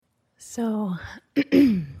So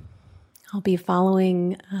I'll be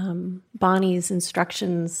following Bonnie's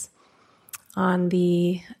instructions on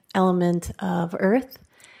the element of earth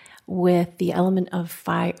with the element of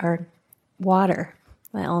fire, or water,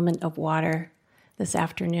 the element of water this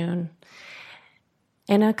afternoon.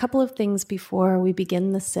 And a couple of things before we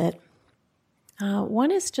begin the sit. One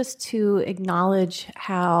is just to acknowledge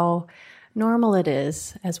how normal it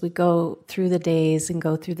is as we go through the days and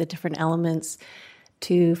go through the different elements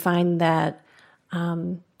to find that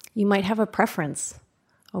you might have a preference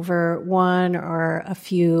over one or a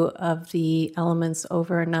few of the elements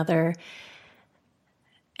over another.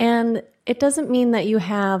 And it doesn't mean that you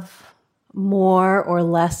have more or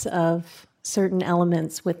less of certain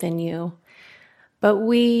elements within you. But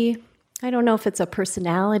I don't know if it's a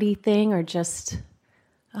personality thing or just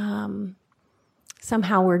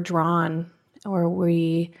somehow we're drawn or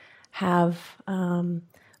we have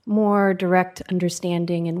more direct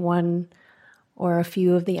understanding in one or a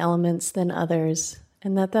few of the elements than others,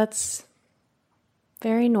 and that's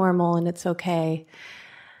very normal and it's okay.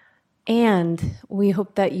 And we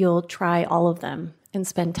hope that you'll try all of them and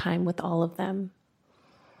spend time with all of them.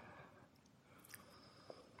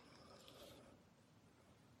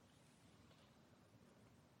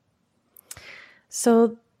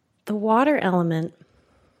 So the water element,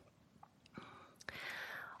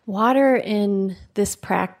 water in this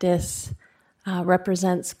practice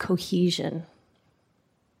represents cohesion.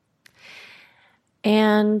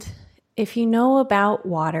 And if you know about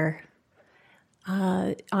water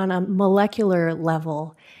on a molecular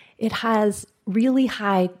level, it has really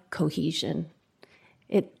high cohesion.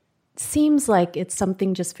 It seems like it's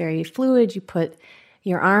something just very fluid. You put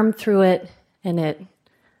your arm through it and it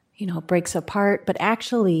breaks apart. But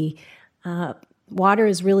actually, water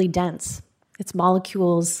is really dense. Its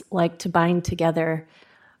molecules like to bind together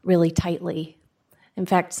really tightly. In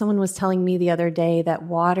fact, someone was telling me the other day that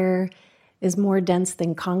water is more dense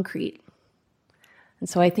than concrete. And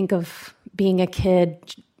so I think of being a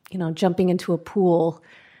kid, jumping into a pool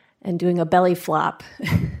and doing a belly flop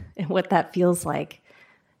and what that feels like,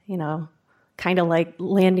 kind of like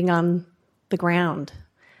landing on the ground.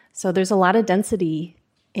 So there's a lot of density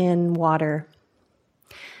in water.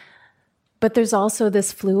 But there's also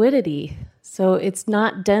this fluidity. So it's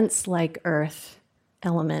not dense like earth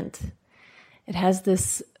element. It has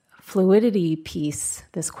this fluidity piece,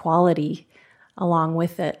 this quality along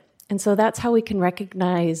with it. And so that's how we can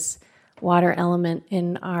recognize water element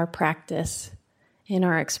in our practice, in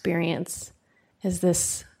our experience, is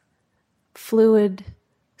this fluid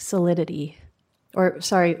solidity,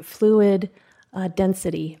 fluid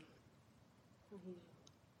density.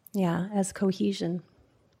 Yeah, as cohesion.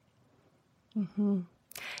 Mm-hmm.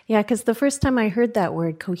 Yeah, because the first time I heard that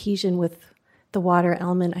word, cohesion, with the water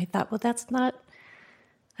element, I thought, well, that's not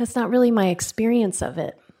really my experience of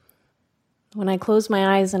it. When I close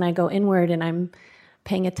my eyes and I go inward and I'm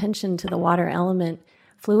paying attention to the water element,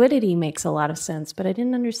 fluidity makes a lot of sense, but I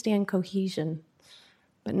didn't understand cohesion.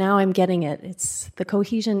 But now I'm getting it. The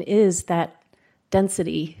cohesion is that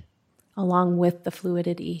density along with the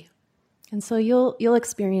fluidity. And so you'll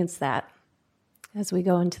experience that as we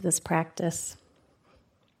go into this practice.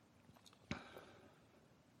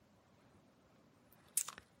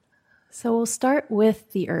 So we'll start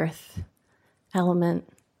with the earth element.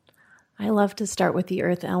 I love to start with the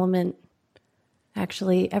earth element.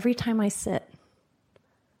 Actually, every time I sit,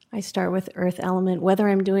 I start with earth element, whether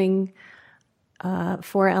I'm doing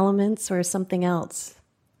 4 elements or something else.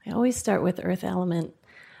 I always start with earth element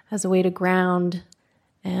as a way to ground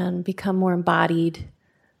and become more embodied,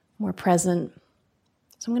 more present.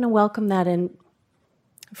 So I'm going to welcome that in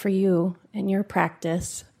for you in your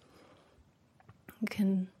practice. You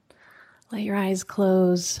can let your eyes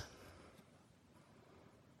close.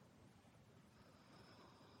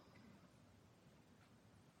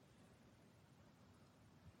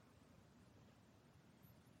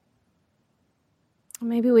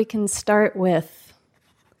 Maybe we can start with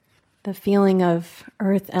the feeling of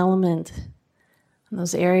earth element in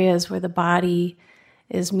those areas where the body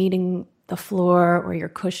is meeting the floor or your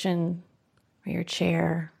cushion or your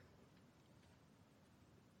chair.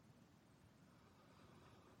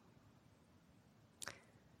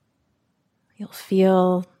 You'll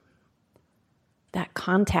feel that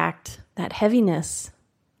contact, that heaviness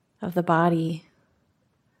of the body.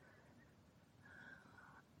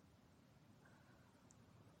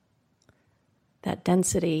 That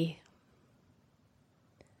density,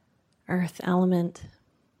 earth element.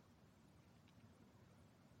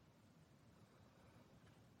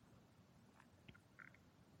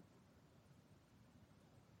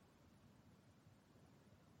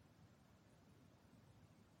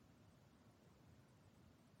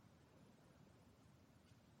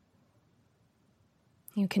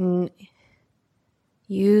 You can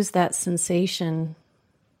use that sensation,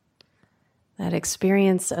 that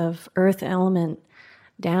experience of earth element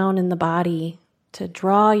down in the body to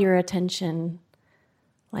draw your attention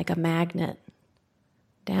like a magnet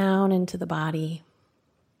down into the body.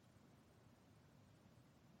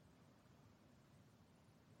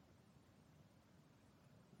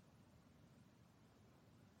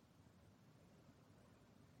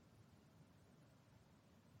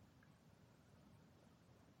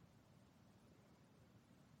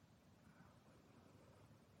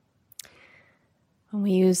 When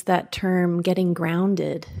we use that term, getting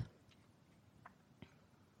grounded,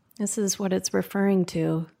 this is what it's referring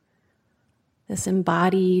to, this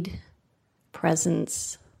embodied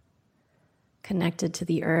presence connected to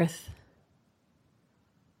the earth.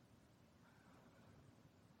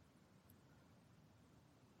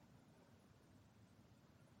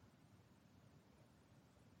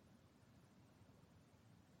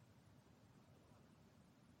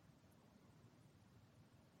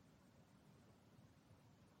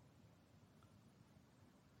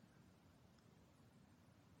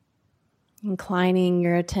 Inclining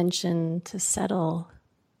your attention to settle.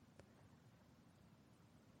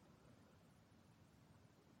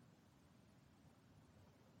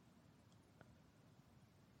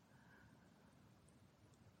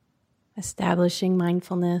 Establishing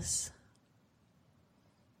mindfulness.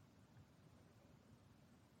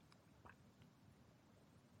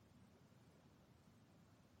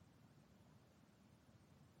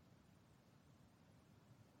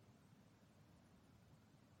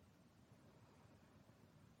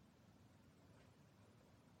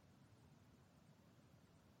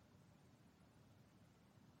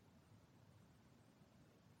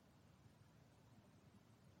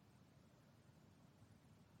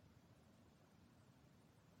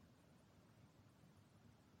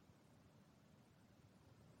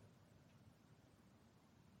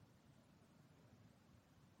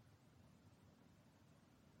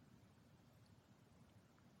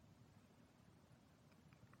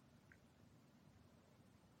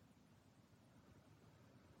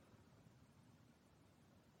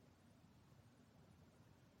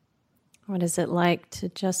 What is it like to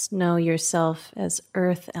just know yourself as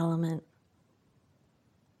earth element?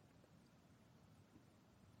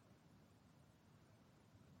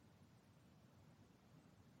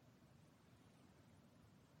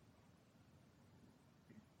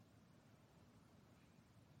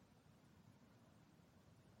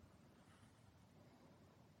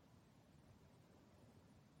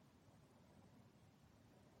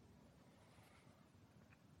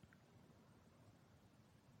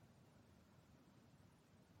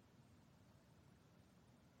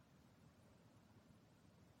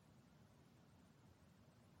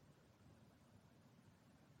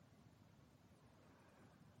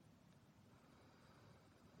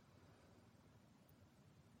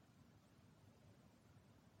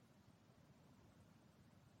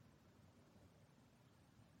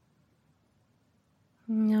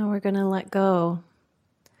 Now we're going to let go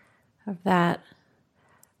of that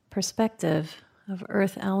perspective of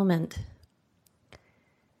earth element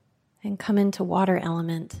and come into water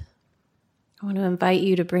element. I want to invite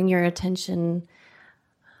you to bring your attention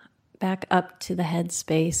back up to the head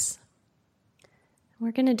space.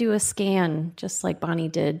 We're going to do a scan just like Bonnie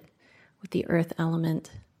did with the earth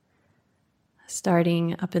element,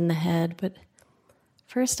 starting up in the head. But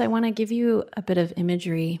first I want to give you a bit of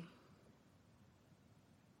imagery.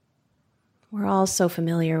 We're all so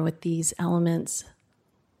familiar with these elements,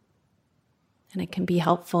 and it can be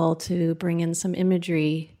helpful to bring in some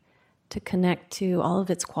imagery to connect to all of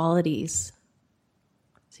its qualities.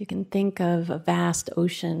 So you can think of a vast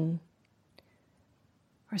ocean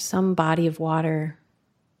or some body of water.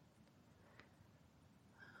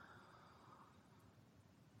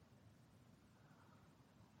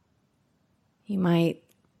 You might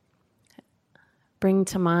bring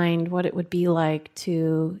to mind what it would be like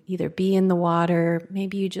to either be in the water,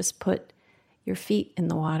 maybe you just put your feet in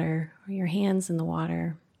the water or your hands in the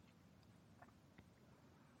water.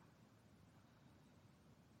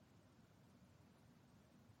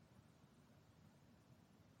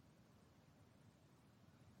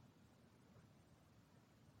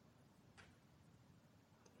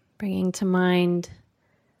 Bringing to mind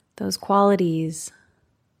those qualities.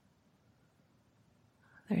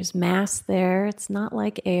 There's mass there. It's not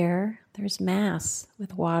like air. There's mass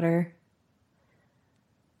with water.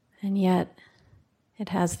 And yet it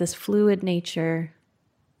has this fluid nature.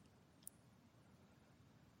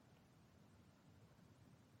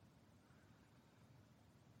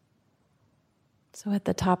 So at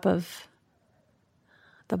the top of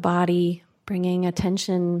the body, bringing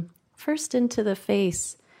attention first into the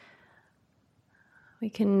face. We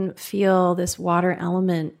can feel this water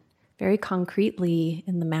element very concretely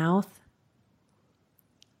in the mouth.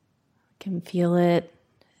 We can feel it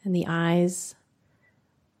in the eyes.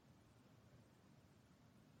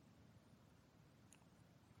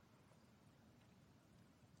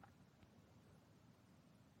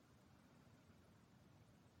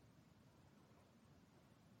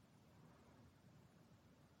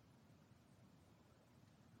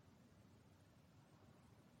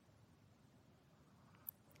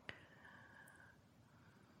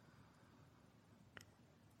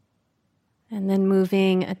 And then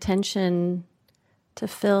moving attention to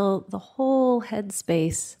fill the whole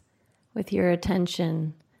headspace with your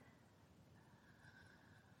attention.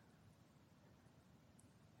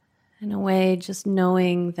 In a way, just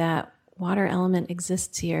knowing that water element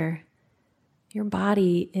exists here. Your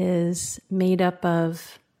body is made up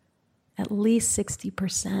of at least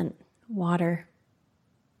 60% water.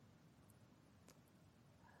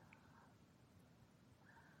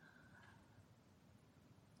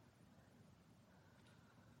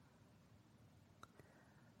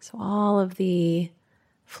 So all of the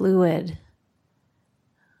fluid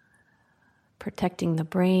protecting the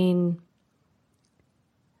brain,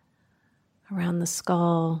 around the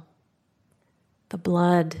skull, the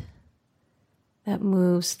blood that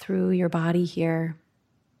moves through your body here,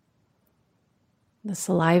 the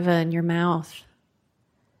saliva in your mouth.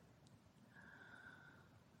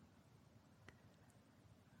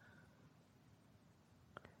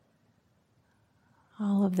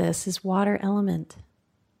 All of this is water element.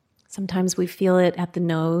 Sometimes we feel it at the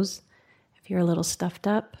nose if you're a little stuffed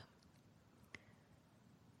up.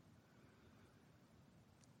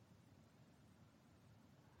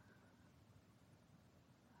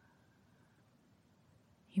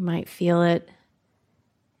 You might feel it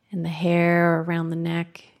in the hair or around the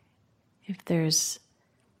neck if there's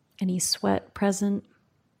any sweat present,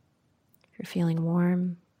 if you're feeling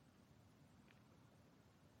warm.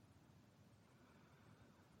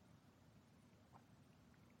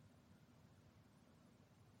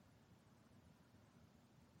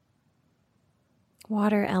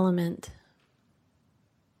 Water element.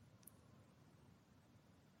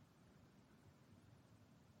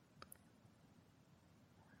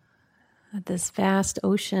 This vast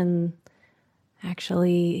ocean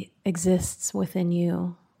actually exists within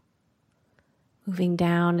you, moving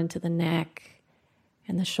down into the neck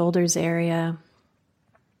and the shoulders area.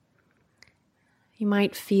 You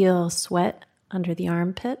might feel sweat under the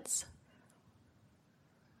armpits,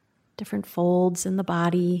 different folds in the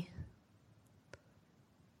body.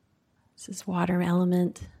 This is water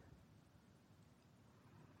element.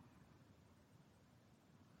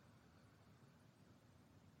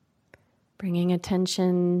 Bringing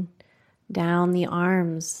attention down the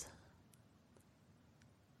arms,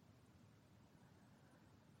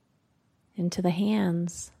 into the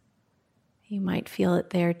hands. You might feel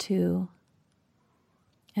it there too.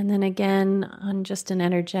 And then again, on just an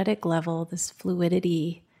energetic level, this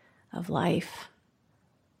fluidity of life.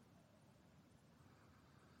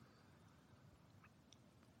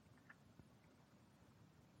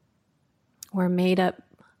 We're made up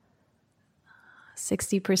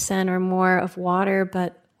 60% or more of water,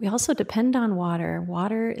 but we also depend on water.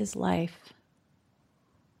 Water is life.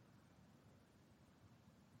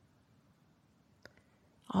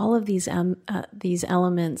 All of these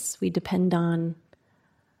elements we depend on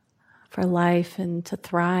for life and to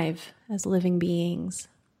thrive as living beings.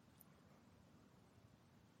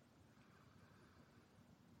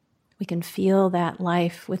 We can feel that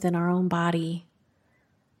life within our own body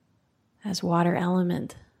as water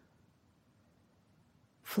element.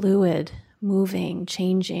 Fluid, moving,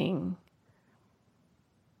 changing.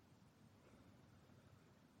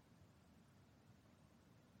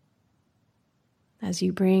 As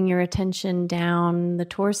you bring your attention down the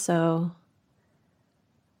torso,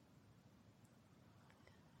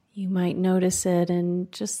 you might notice it in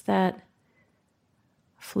just that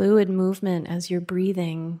fluid movement as you're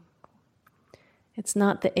breathing. It's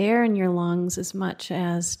not the air in your lungs as much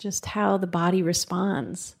as just how the body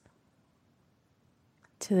responds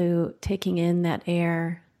to taking in that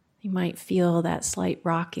air. You might feel that slight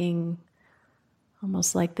rocking,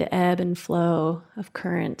 almost like the ebb and flow of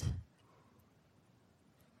current.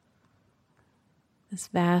 This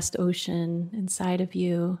vast ocean inside of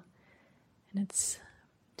you, and its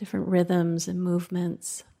different rhythms and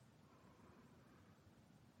movements.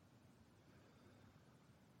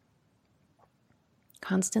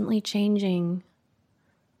 Constantly changing,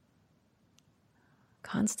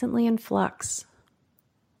 constantly in flux.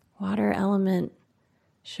 Water element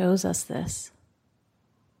shows us this.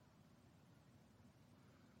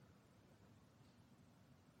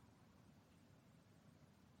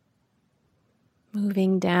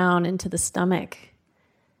 Moving down into the stomach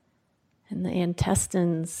and the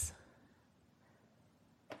intestines,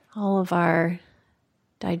 all of our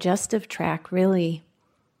digestive tract, really.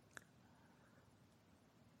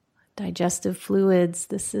 Digestive fluids,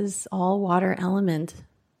 this is all water element,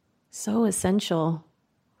 so essential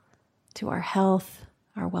to our health,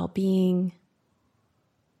 our well-being,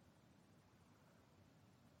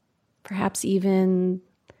 perhaps even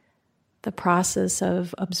the process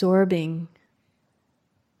of absorbing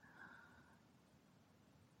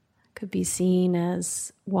could be seen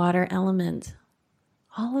as water element.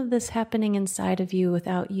 All of this happening inside of you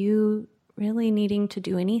without you really needing to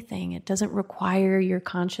do anything. It doesn't require your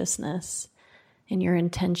consciousness and your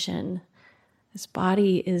intention. This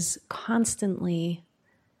body is constantly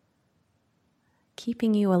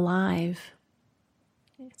keeping you alive.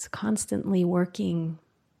 It's constantly working,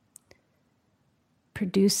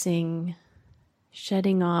 producing,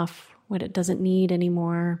 shedding off what it doesn't need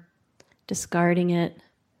anymore, discarding it,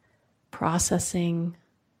 processing.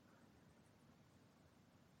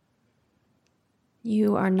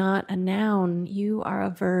 You are not a noun, you are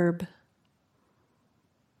a verb.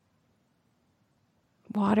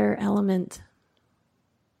 Water element.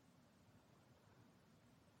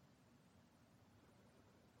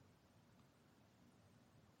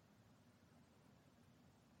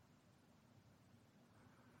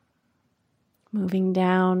 Moving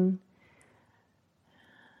down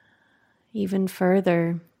even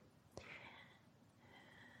further.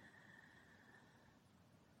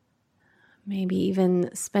 Maybe even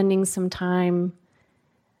spending some time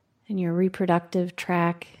in your reproductive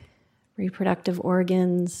tract, reproductive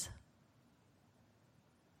organs,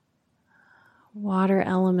 water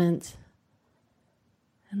element,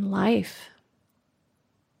 and life.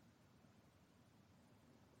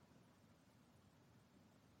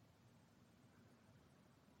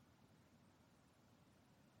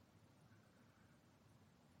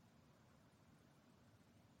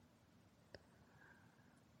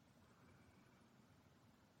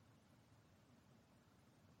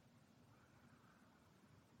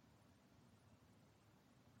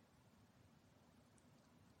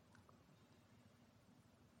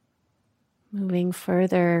 Moving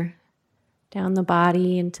further down the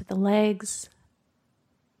body into the legs,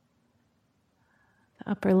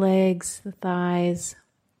 the upper legs, the thighs.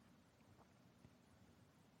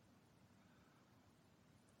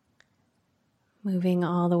 Moving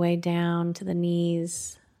all the way down to the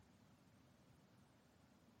knees.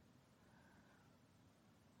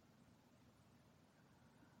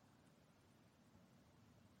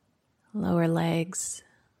 Lower legs.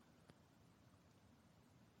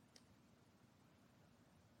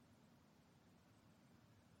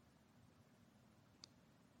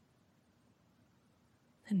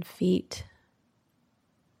 And feet.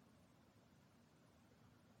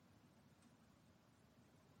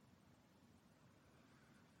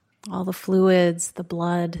 All the fluids, the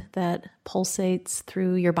blood that pulsates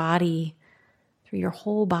through your body, through your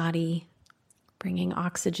whole body, bringing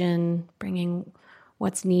oxygen, bringing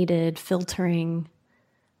what's needed, filtering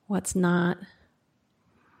what's not.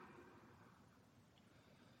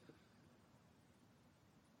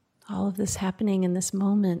 All of this happening in this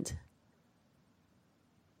moment.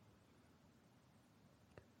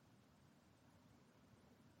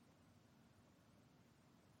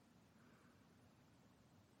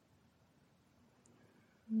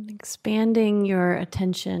 Expanding your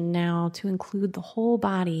attention now to include the whole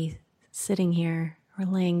body sitting here or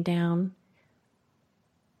laying down.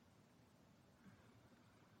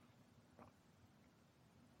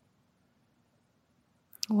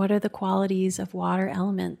 What are the qualities of water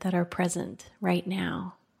element that are present right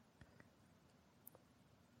now?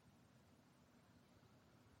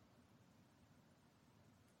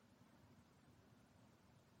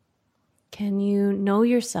 Can you know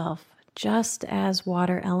yourself just as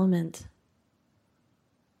water element?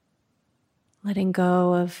 Letting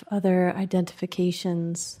go of other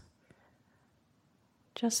identifications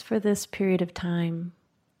just for this period of time.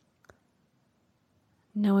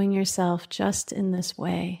 Knowing yourself just in this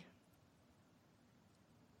way.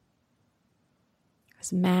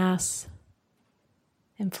 As mass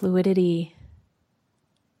and fluidity,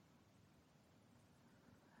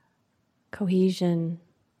 cohesion,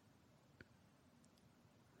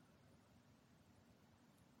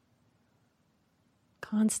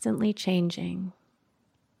 constantly changing.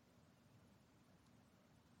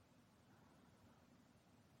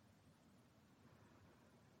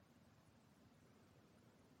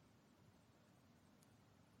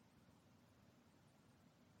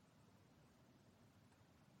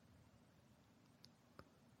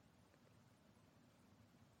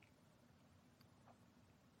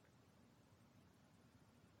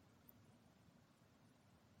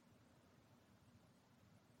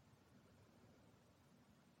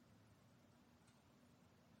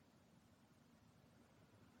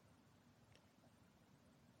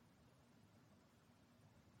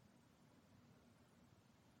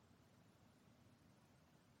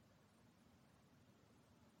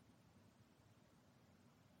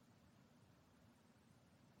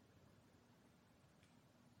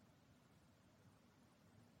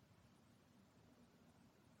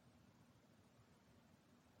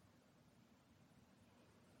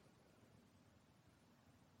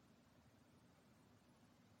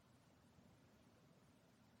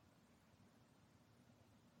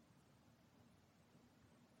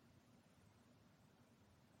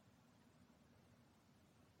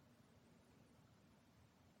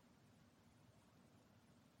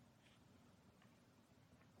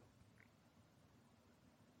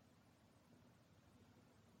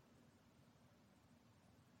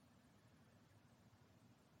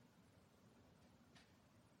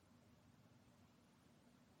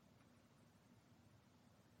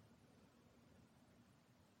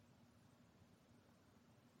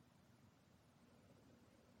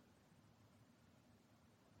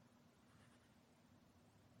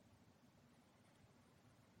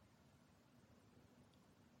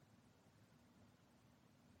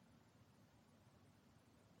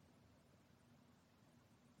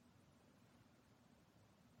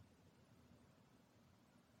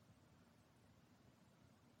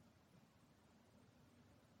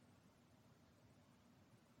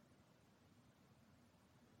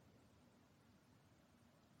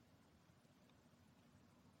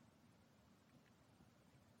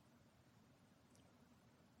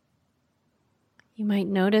 You might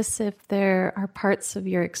notice if there are parts of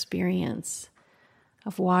your experience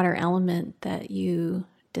of water element that you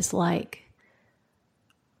dislike.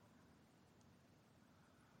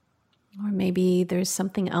 Or maybe there's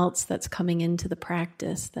something else that's coming into the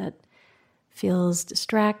practice that feels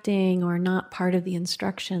distracting or not part of the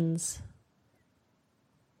instructions.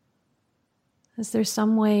 Is there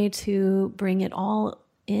some way to bring it all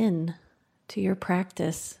in to your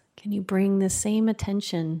practice? Can you bring the same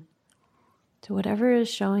attention to whatever is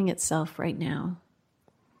showing itself right now?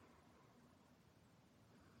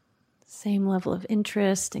 Same level of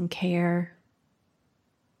interest and care.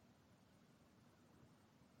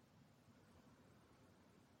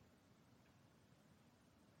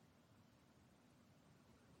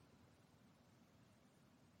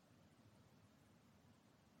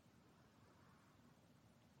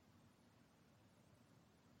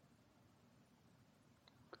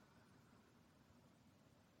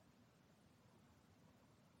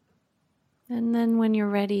 And then when you're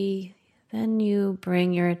ready, then you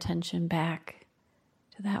bring your attention back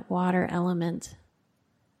to that water element,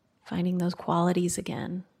 finding those qualities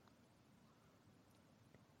again.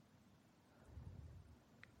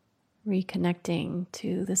 Reconnecting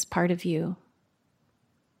to this part of you.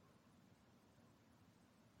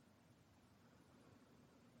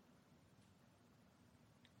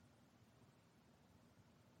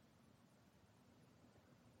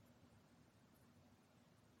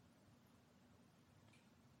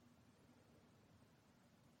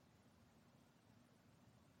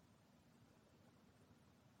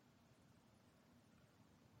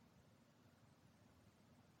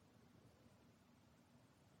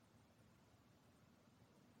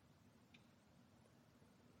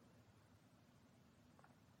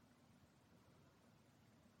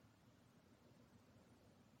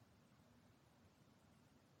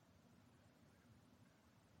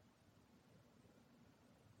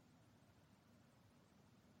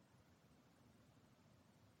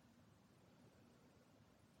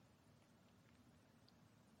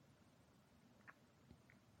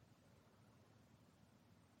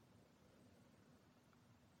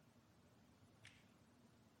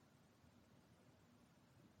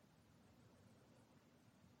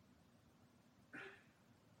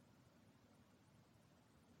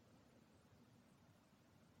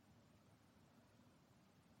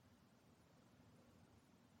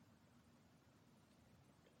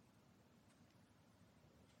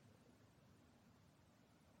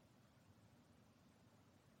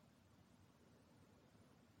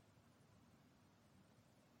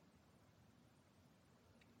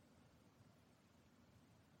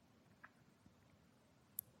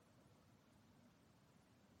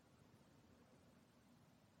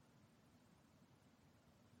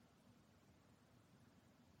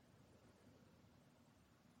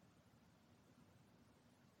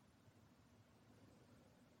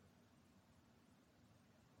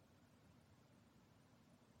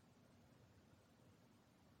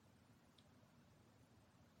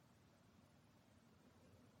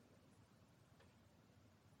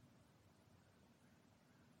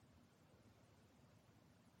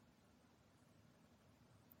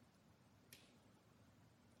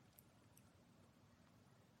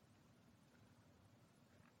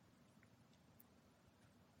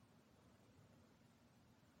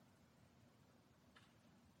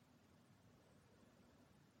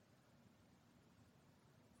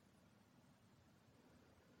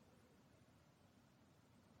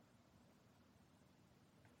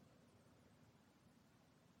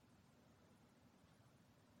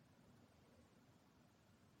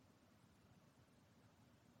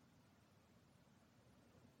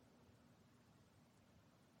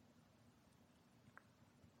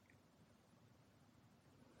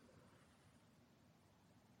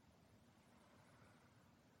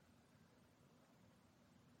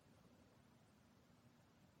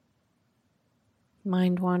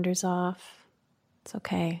 Mind wanders off. It's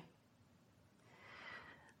okay.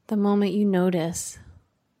 The moment you notice,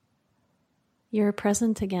 you're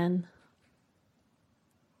present again.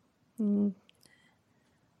 And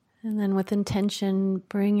then with intention,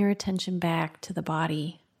 bring your attention back to the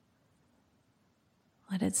body.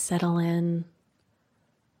 Let it settle in.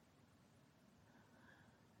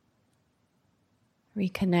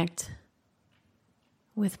 Reconnect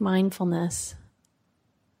with mindfulness,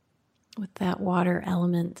 with that water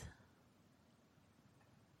element.